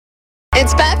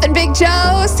It's Beth and Big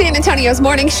Joe, San Antonio's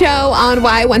morning show on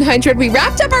Y100. We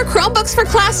wrapped up our Chromebooks for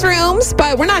classrooms,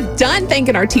 but we're not done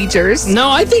thanking our teachers. No,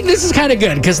 I think this is kind of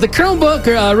good because the Chromebook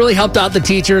really helped out the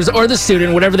teachers or the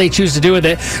student, whatever they choose to do with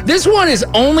it. This one is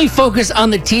only focused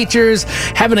on the teachers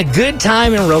having a good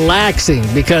time and relaxing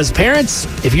because parents,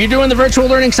 if you're doing the virtual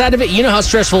learning side of it, you know how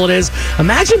stressful it is.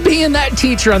 Imagine being that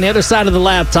teacher on the other side of the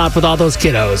laptop with all those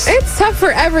kiddos. It's tough for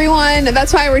everyone.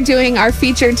 That's why we're doing our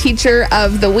featured teacher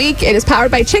of the week. It is powered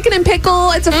by Chicken and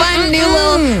Pickle. It's a fun new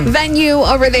little venue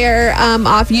over there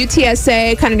off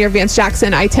UTSA, kind of near Vance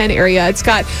Jackson, I-10 area. It's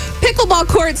got pickleball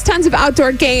courts, tons of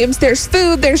outdoor games. There's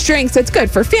food, there's drinks. It's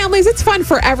good for families. It's fun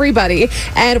for everybody.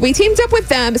 And we teamed up with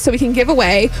them so we can give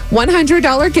away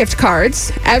 $100 gift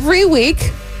cards every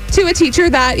week to a teacher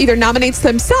that either nominates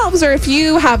themselves, or if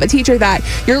you have a teacher that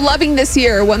you're loving this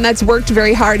year, one that's worked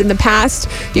very hard in the past,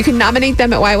 you can nominate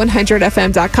them at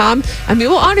y100fm.com, and we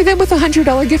will honor them with a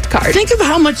 $100 gift card. Think of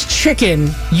how much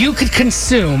chicken you could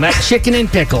consume at Chicken and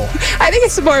Pickle. I think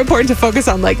it's more important to focus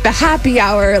on like the happy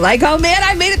hour, like, oh man,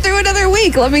 I made it through another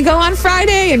week. Let me go on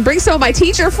Friday and bring some of my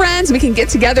teacher friends. We can get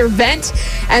together, vent,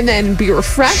 and then be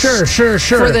refreshed Sure.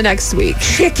 for the next week.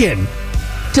 Chicken.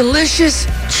 Delicious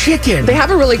chicken. They have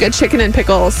a really good chicken and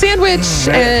pickle sandwich,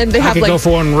 and they have I could go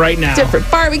for one right now. Different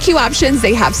barbecue options.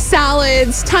 They have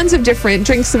salads, tons of different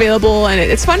drinks available, and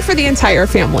it's fun for the entire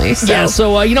family. So. Yeah,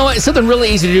 so you know what? Something really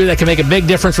easy to do that can make a big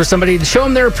difference for somebody to show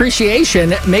them their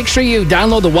appreciation. Make sure you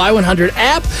download the Y100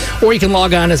 app, or you can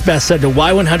log on, as Beth said, to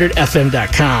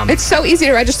y100fm.com. It's so easy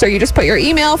to register. You just put your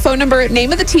email, phone number,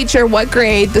 name of the teacher, what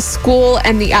grade, the school,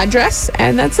 and the address,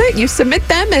 and that's it. You submit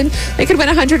them, and they could win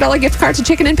a $100 gift card to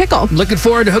Chicken and Pickle. Looking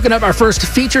forward to hooking up our first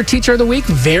featured teacher of the week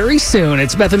very soon.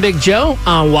 It's Beth and Big Joe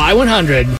on Y100.